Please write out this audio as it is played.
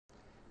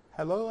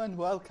Hello and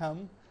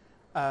welcome.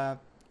 Uh,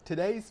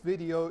 Today's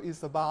video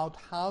is about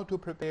how to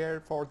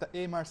prepare for the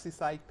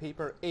MRCPsych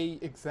Paper A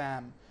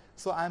exam.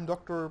 So I'm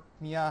Dr.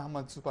 Miah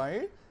Ahmad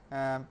Zubair.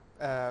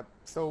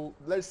 So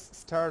let's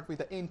start with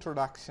the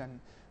introduction.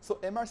 So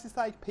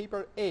MRCPsych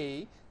Paper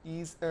A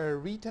is a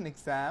written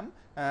exam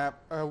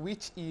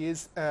which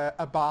is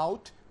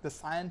about the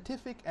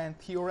scientific and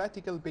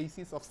theoretical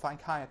basis of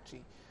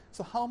psychiatry.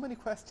 So how many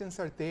questions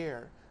are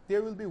there?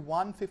 There will be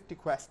 150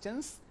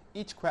 questions,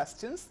 each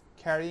questions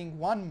carrying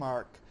 1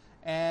 mark,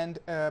 and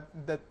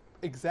the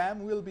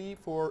exam will be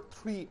for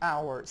 3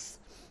 hours.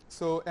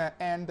 So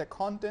and the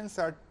contents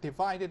are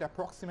divided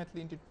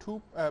approximately into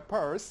two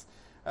parts.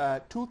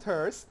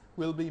 2/3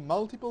 will be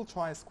multiple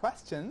choice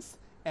questions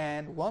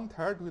and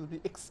 1/3 will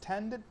be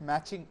extended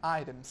matching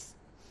items.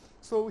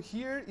 So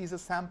here is a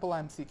sample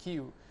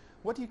MCQ.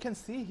 What you can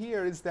see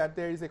here is that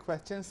there is a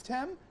question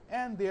stem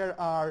and there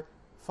are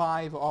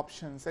 5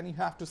 options, and you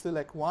have to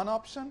select one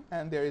option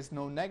and there is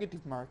no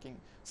negative marking.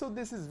 So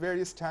this is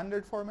very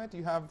standard format.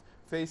 You have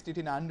faced it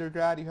in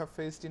undergrad, you have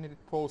faced it in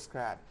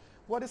postgrad.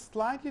 What is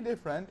slightly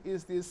different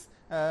is this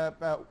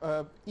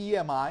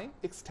EMI,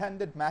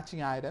 extended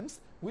matching items,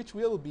 which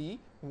will be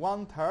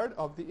 1/3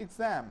 of the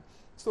exam.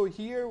 So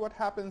here what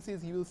happens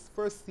is you will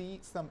first see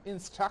some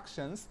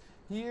instructions.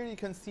 Here you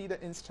can see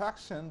the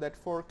instruction that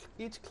for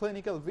each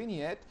clinical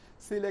vignette,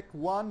 select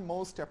one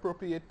most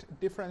appropriate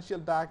differential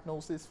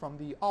diagnosis from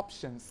the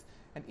options.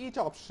 And each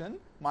option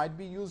might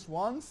be used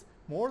once,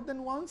 more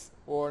than once,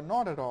 or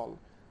not at all.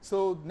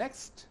 So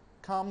next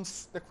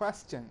comes the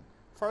question.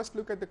 First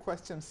look at the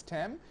question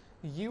stem.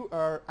 You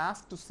are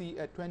asked to see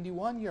a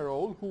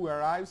 21-year-old who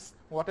arrives,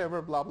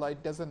 whatever, blah, blah,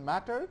 it doesn't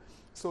matter.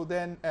 So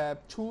then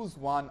choose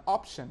one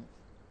option.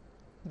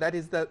 That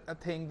is the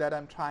thing that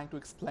I'm trying to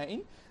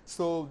explain.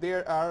 So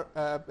there are,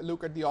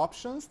 look at the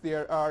options,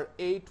 there are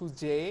A to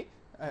J,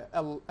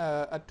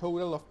 a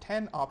total of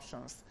 10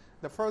 options.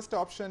 The first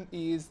option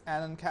is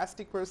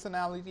anancastic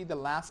personality, the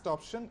last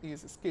option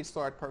is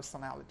schizoid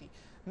personality.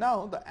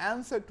 Now the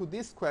answer to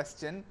this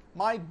question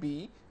might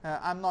be,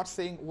 I'm not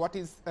saying what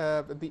is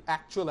the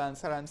actual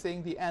answer, I'm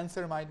saying the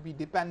answer might be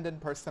dependent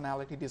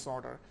personality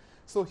disorder.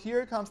 So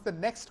here comes the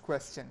next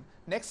question.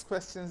 Next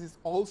question is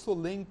also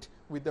linked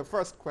with the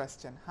first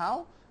question.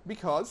 How?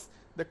 Because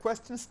the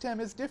question stem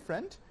is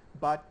different,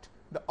 but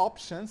the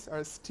options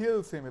are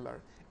still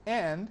similar.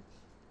 And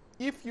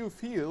if you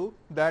feel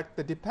that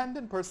the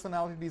dependent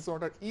personality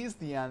disorder is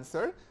the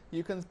answer,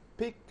 you can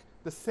pick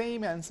the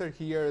same answer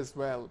here as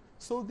well.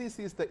 So this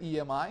is the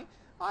EMI.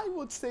 I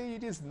would say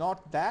it is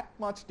not that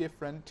much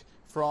different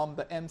from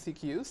the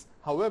MCQs.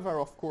 However,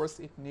 of course,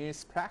 it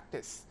needs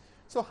practice.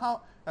 So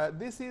how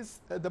this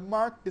is the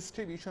mark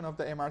distribution of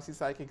the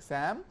MRCPsych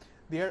exam.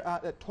 There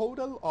are a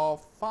total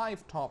of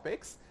 5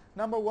 topics.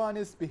 Number 1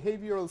 is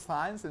behavioral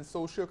science and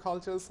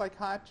socio-cultural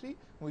psychiatry,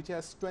 which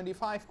has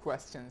 25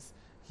 questions.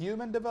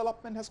 Human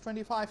development has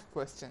 25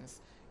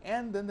 questions.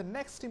 And then the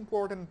next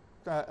important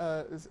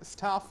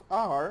stuff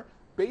are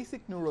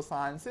basic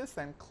neurosciences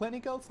and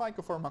clinical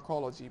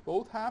psychopharmacology.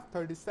 Both have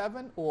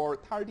 37 or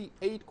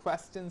 38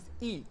 questions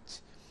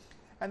each.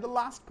 And the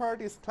last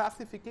part is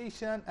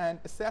classification and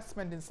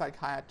assessment in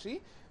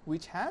psychiatry,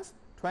 which has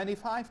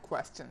 25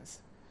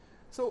 questions.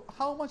 So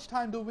how much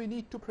time do we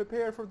need to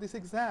prepare for this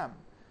exam?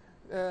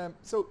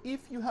 So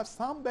if you have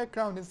some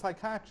background in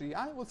psychiatry,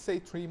 I would say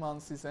 3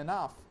 months is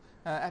enough.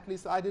 At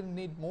least I didn't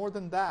need more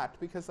than that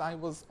because I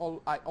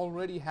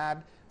already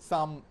had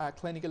some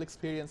clinical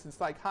experience in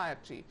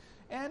psychiatry.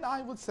 And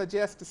I would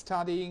suggest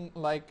studying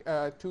like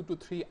 2 to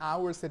 3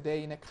 hours a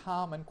day in a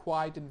calm and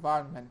quiet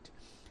environment.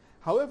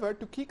 However,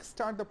 to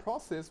kickstart the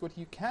process, what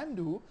you can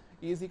do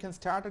is you can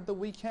start at the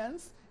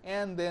weekends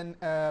and then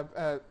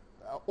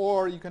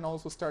or you can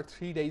also start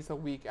 3 days a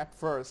week at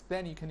first.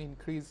 Then you can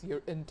increase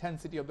your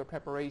intensity of the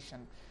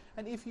preparation.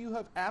 And if you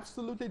have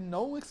absolutely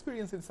no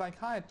experience in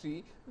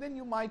psychiatry, then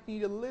you might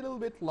need a little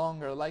bit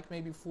longer, like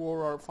maybe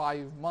 4 or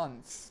 5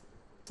 months.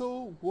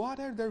 So what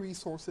are the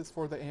resources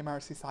for the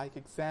MRCPsych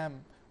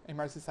exam,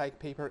 MRCPsych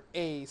Paper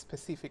A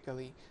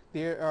specifically?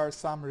 There are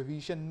some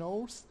revision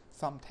notes,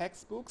 some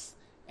textbooks,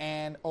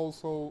 and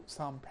also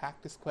some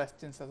practice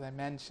questions, as I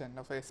mentioned,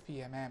 of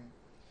SPMM.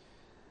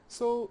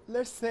 So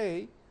let's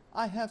say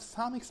I have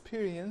some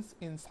experience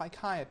in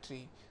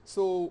psychiatry.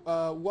 So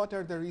what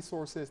are the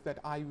resources that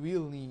I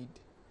will need?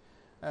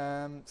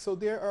 So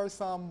there are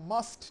some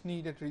must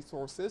needed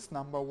resources.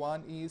 Number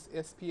 1 is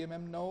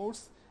SPMM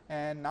notes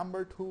and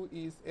number 2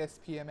 is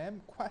SPMM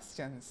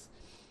questions.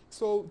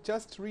 So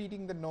just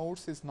reading the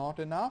notes is not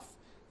enough.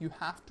 You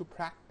have to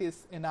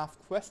practice enough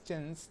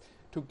questions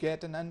to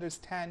get an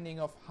understanding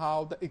of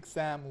how the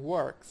exam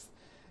works.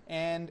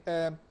 And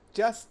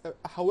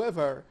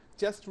however,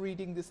 just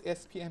reading this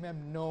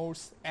SPMM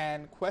notes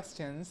and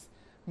questions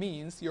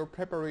means your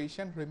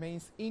preparation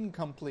remains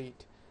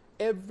incomplete.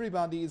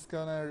 Everybody is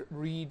gonna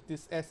read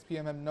this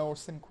SPMM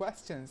notes and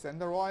questions, and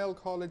the Royal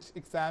College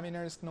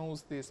examiners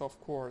knows this, of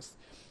course.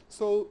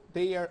 So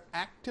they are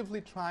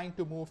actively trying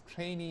to move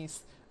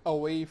trainees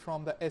away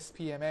from the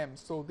SPMM.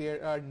 So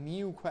there are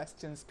new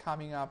questions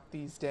coming up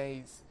these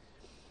days.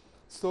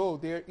 So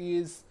there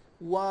is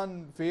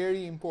one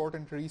very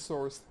important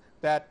resource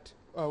that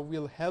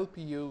will help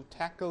you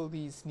tackle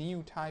these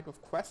new type of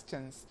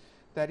questions.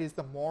 That is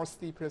the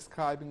Morsley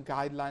Prescribing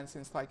Guidelines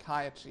in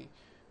Psychiatry,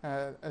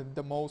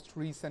 the most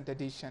recent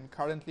edition.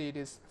 Currently it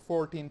is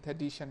 14th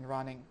edition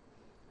running.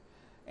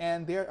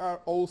 And there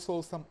are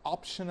also some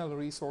optional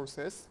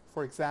resources,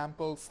 for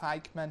example,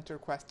 Psych Mentor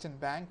Question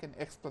Bank and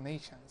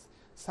explanations.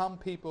 Some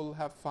people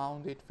have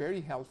found it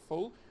very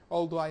helpful,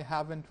 although I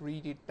haven't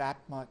read it that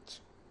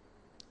much.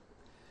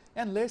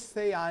 And let's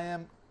say I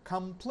am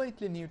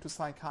completely new to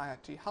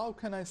psychiatry. How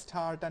can I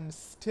start and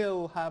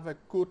still have a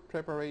good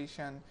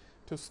preparation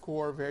to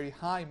score very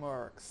high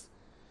marks?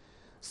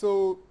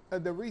 So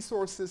the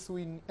resources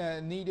we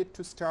needed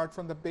to start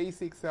from the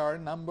basics are: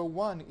 number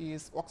one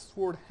is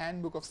Oxford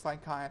Handbook of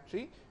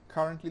Psychiatry.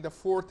 Currently the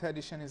 4th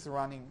edition is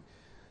running.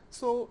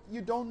 So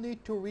you don't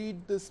need to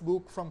read this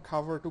book from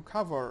cover to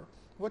cover.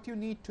 What you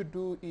need to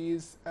do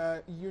is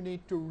you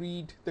need to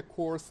read the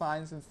core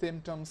signs and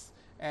symptoms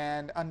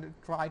and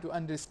try to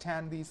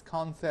understand these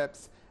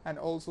concepts, and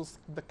also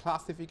the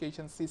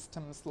classification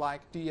systems like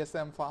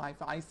DSM-5,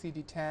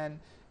 ICD-10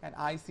 and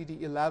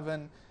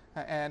ICD-11,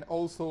 and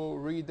also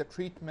read the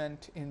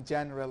treatment in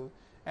general,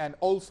 and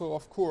also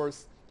of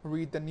course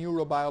read the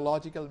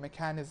neurobiological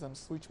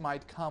mechanisms which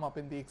might come up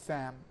in the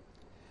exam.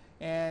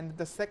 And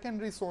the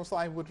second resource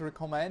I would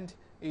recommend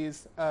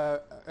is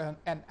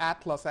an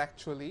atlas.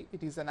 Actually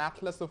it is an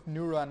atlas of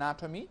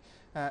neuroanatomy,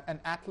 an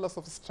atlas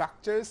of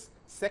structures,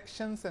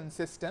 sections and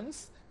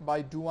systems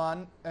by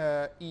Duane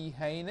E.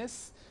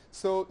 Haynes.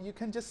 So you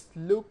can just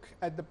look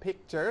at the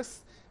pictures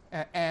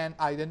and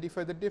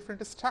identify the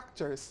different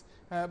structures,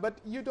 but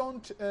you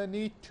don't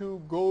need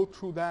to go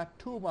through that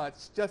too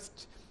much.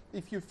 Just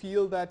if you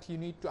feel that you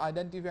need to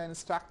identify a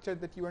structure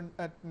that you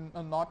are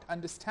not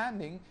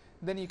understanding,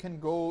 then you can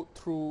go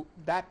through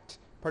that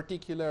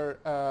particular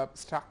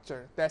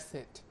structure. That's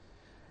it.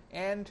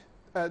 And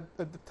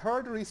the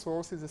third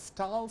resource is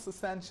Stahl's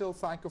Essential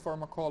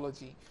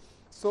Psychopharmacology.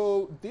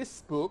 So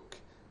this book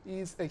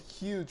is a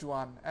huge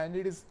one and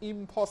it is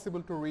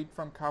impossible to read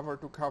from cover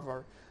to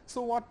cover.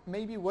 So what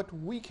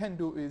we can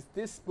do is,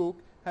 this book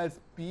has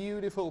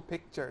beautiful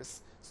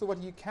pictures. So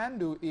what you can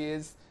do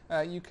is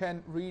you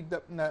can read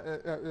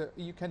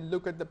you can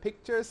look at the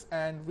pictures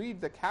and read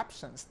the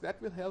captions.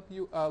 That will help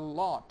you a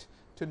lot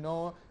to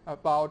know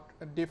about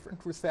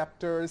different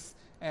receptors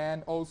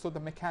and also the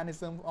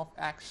mechanism of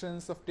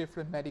actions of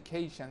different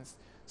medications.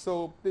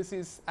 So this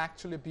is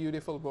actually a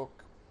beautiful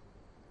book.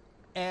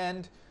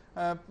 And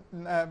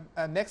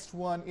next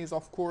one is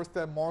of course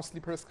the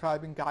Morsley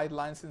Prescribing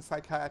Guidelines in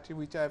Psychiatry,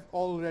 which I've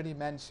already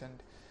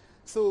mentioned.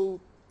 So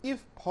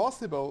if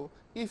possible,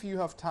 if you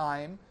have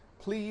time,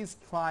 please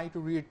try to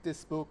read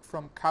this book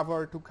from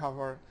cover to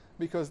cover,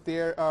 because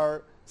there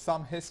are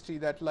some history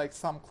that like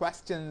some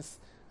questions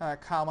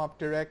come up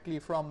directly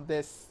from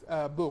this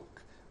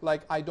book.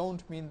 Like I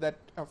don't mean that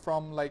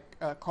from like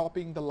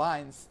copying the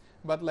lines,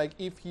 but like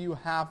if you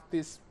have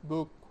this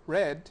book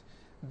read,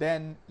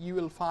 then you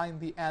will find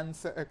the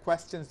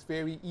questions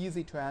very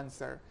easy to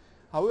answer.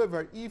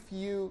 However, if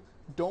you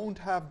don't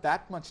have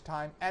that much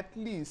time, at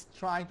least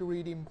try to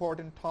read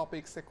important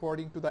topics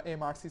according to the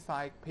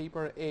MRCPsych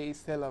Paper A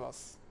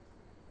syllabus.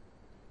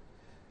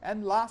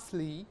 And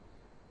lastly,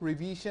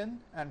 revision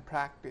and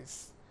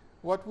practice.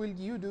 What will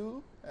you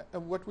do?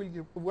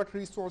 What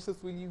resources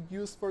will you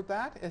use for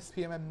that?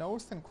 SPMM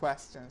notes and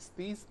questions.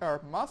 These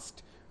are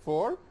must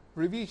for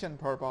revision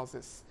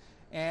purposes.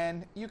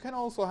 And you can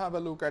also have a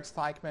look at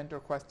Psych Mentor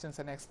questions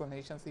and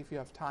explanations if you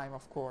have time,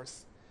 of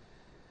course.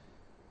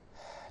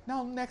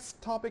 Now next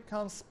topic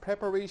comes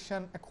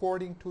preparation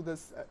according to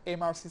this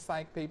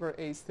MRCPsych Paper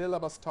A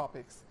syllabus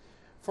topics.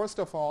 First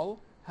of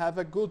all, have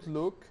a good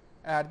look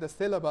at the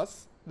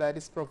syllabus that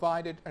is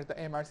provided at the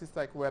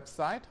MRCPsych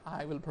website.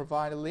 I will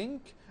provide a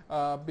link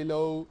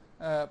below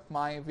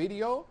my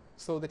video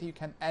so that you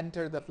can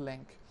enter that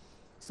link.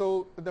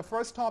 So the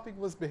first topic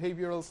was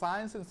behavioral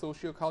science and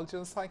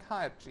socio-cultural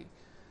psychiatry.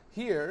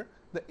 Here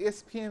the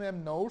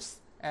SPMM notes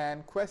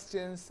and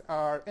questions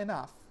are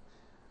enough.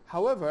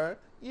 However,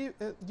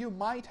 you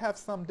might have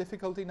some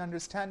difficulty in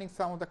understanding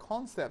some of the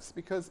concepts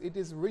because it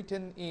is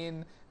written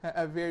in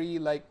a very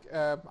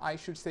I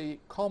should say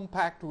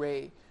compact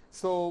way.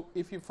 So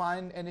if you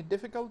find any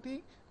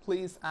difficulty,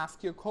 please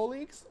ask your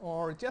colleagues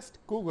or just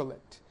Google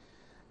it.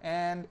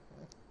 And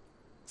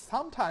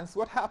sometimes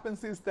what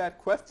happens is that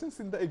questions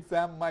in the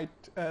exam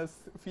might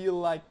feel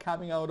like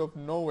coming out of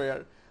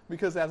nowhere,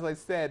 because as I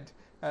said,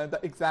 the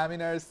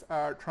examiners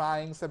are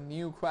trying some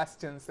new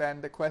questions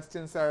and the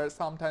questions are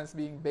sometimes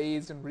being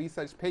based on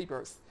research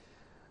papers.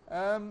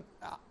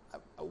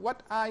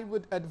 What I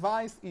would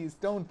advise is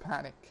don't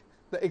panic.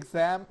 The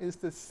exam is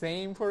the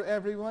same for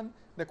everyone.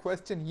 The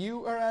question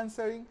you are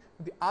answering,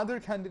 the other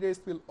candidates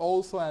will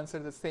also answer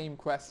the same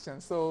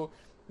question. So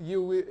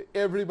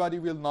everybody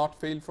will not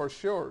fail for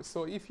sure.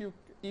 So if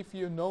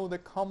you know the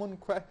common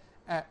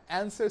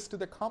answers to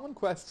the common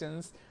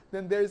questions,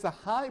 then there is a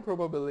high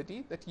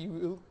probability that you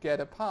will get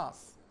a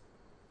pass.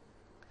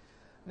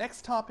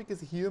 Next topic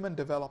is human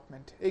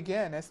development.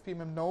 Again,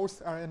 SPMM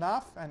notes are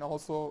enough, and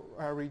also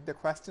read the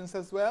questions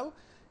as well.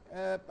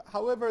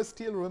 However,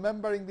 still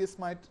remembering this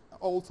might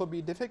also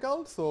be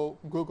difficult, so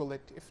Google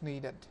it if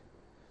needed.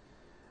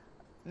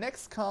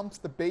 Next comes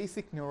the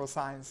basic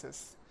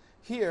neurosciences.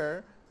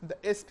 Here, the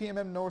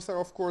SPMM notes are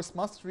of course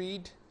must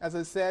read, as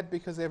I said,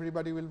 because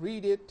everybody will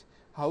read it.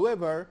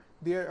 However,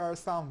 there are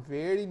some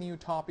very new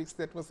topics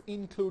that was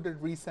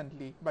included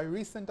recently. By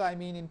recent, I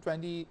mean in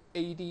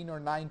 2018 or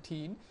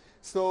 19.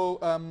 So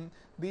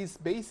these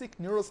basic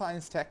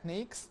neuroscience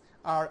techniques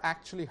are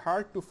actually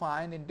hard to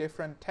find in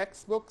different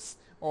textbooks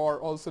or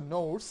also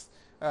notes.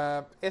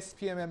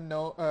 SPMM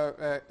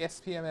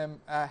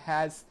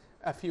has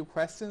a few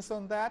questions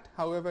on that.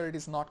 However, it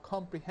is not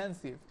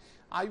comprehensive.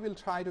 I will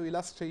try to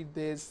illustrate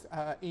this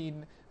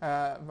in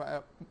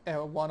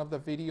one of the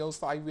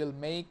videos I will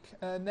make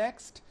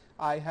next.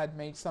 I had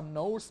made some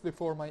notes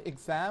before my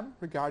exam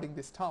regarding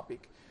this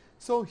topic.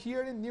 So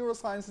here in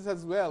neurosciences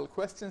as well,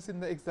 questions in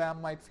the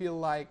exam might feel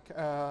like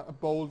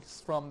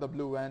bolts from the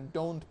blue, and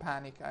don't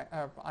panic.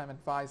 I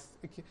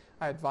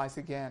advise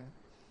again.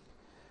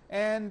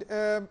 And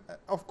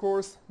of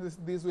course,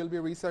 these will be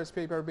research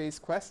paper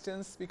based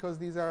questions because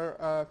these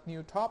are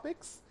new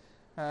topics.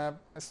 And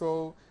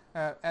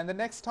the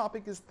next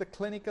topic is the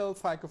clinical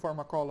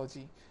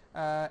psychopharmacology.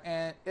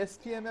 And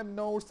SPMM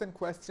notes and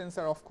questions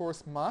are of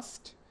course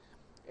must.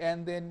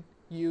 And then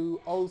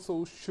you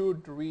also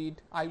should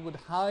read, I would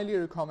highly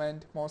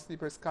recommend mostly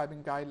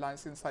prescribing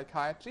guidelines in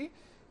psychiatry.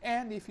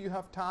 And if you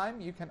have time,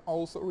 you can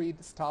also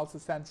read Stahl's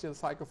Essential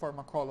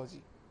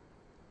Psychopharmacology.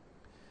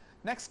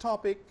 Next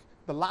topic,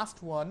 the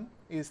last one,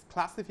 is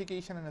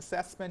classification and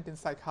assessment in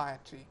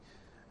psychiatry.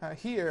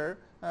 Here,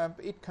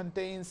 it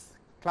contains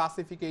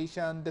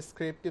classification,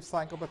 descriptive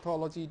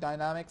psychopathology,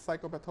 dynamic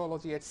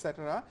psychopathology,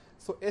 etc.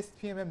 So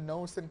SPMM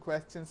notes and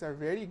questions are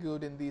very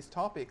good in these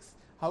topics.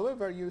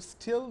 However, you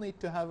still need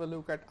to have a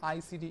look at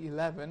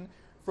ICD-11.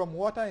 From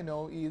what I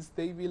know is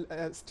they will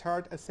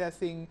start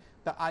assessing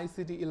the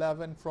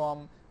ICD-11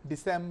 from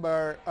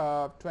December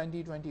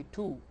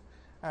 2022.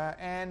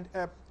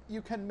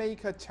 You can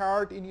make a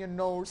chart in your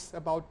notes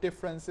about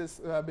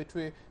differences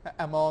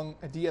among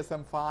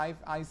DSM-5,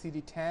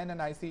 ICD-10 and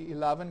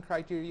ICD-11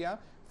 criteria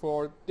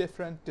for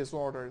different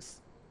disorders.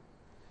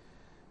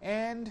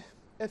 And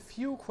a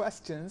few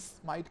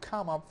questions might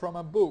come up from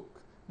a book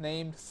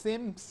named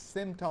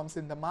Symptoms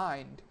in the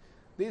Mind.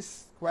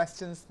 These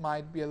questions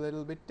might be a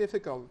little bit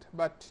difficult,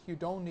 but you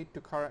don't need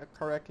to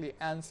correctly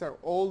answer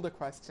all the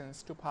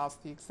questions to pass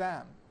the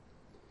exam.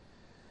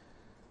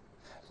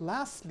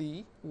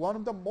 Lastly, one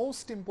of the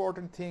most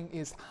important thing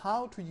is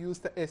how to use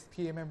the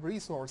SPMM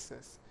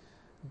resources.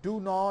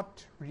 Do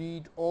not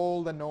read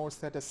all the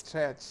notes at a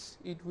stretch.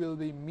 It will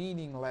be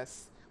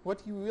meaningless.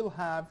 What you will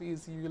have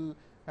is you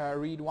will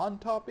read one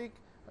topic,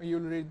 you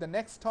will read the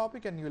next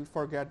topic, and you will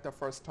forget the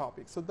first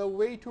topic. So the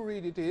way to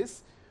read it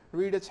is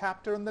read a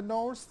chapter on the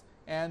notes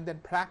and then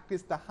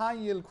practice the high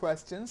yield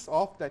questions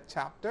of that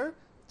chapter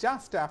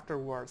just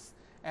afterwards,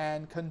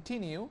 and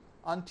continue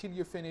until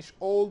you finish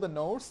all the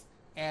notes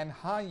and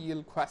high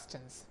yield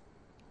questions.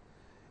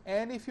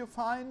 And if you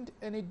find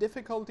any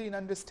difficulty in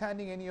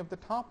understanding any of the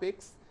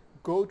topics,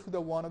 go to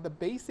one of the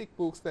basic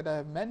books that I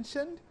have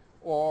mentioned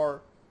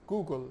or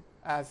Google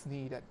as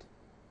needed.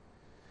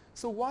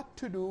 So what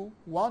to do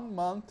 1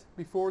 month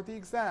before the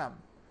exam?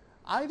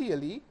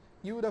 Ideally,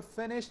 you would have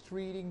finished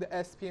reading the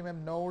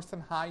SPMM notes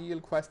and high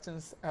yield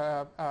questions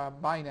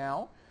by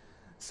now.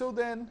 So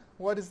then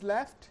what is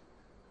left?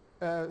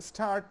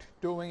 Start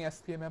doing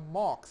SPMM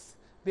mocks.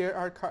 There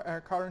are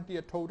currently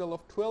a total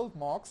of 12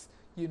 mocks.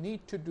 You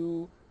need to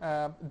do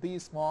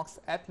these mocks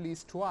at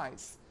least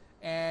twice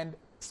and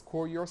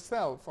score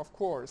yourself, of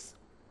course,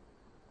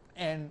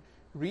 and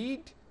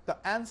read the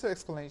answer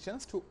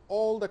explanations to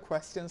all the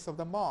questions of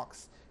the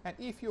mocks. And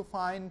if you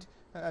find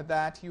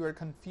that you are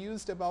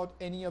confused about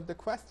any of the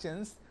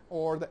questions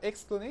or the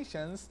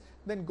explanations,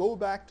 then go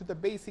back to the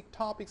basic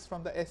topics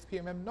from the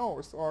SPMM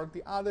notes or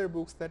the other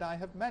books that I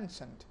have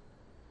mentioned.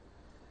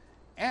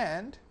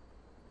 And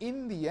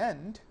in the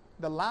end,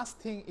 the last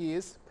thing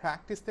is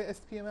practice the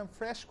SPMM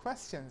fresh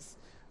questions.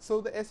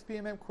 So the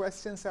SPMM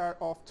questions are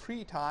of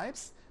 3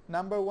 types.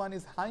 Number 1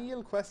 is high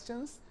yield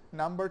questions,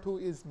 number 2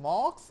 is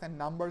mocks, and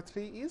number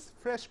 3 is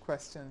fresh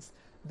questions.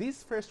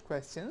 These fresh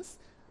questions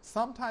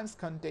sometimes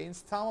contain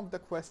some of the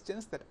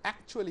questions that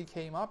actually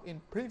came up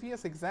in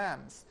previous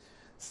exams.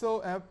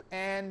 So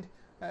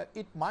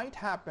it might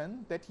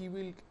happen that you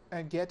will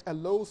get a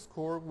low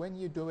score when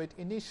you do it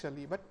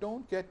initially, but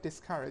don't get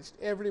discouraged.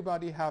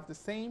 Everybody have the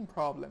same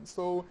problem,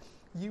 so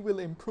you will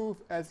improve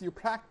as you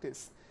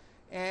practice,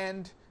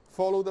 and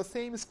follow the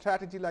same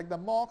strategy like the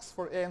mocks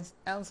for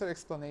answer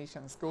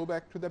explanations. Go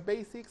back to the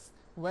basics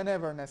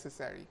whenever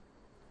necessary.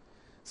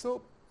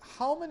 So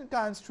how many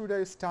times should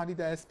I study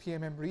the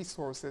SPMM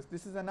resources?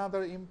 This is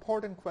another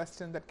important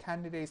question that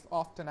candidates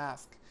often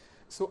ask.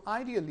 So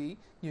ideally,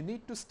 you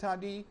need to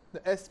study the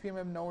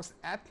SPMM notes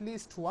at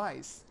least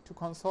twice to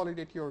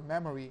consolidate your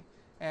memory.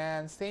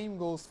 And same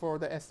goes for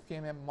the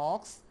SPMM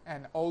mocks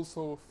and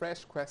also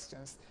fresh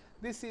questions.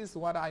 this is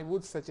what I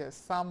would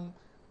suggest. Some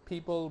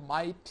people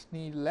might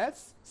need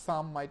less,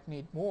 some might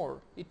need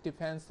more. It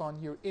depends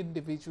on your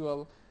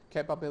individual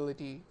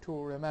capability to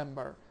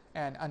remember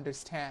and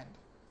understand.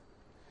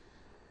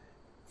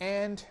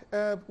 And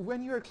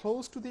when you are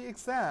close to the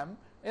exam,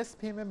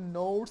 SPMM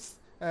notes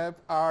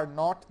are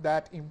not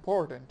that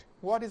important.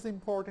 What is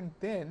important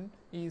then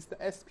is the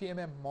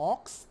SPMM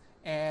mocks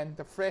and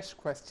the fresh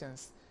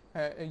questions.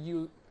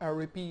 You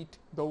repeat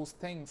those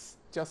things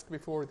just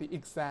before the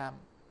exam.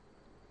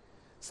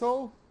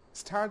 So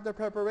start the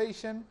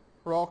preparation,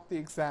 rock the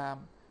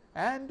exam.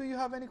 And do you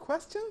have any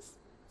questions?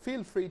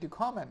 Feel free to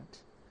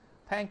comment.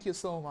 Thank you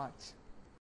so much.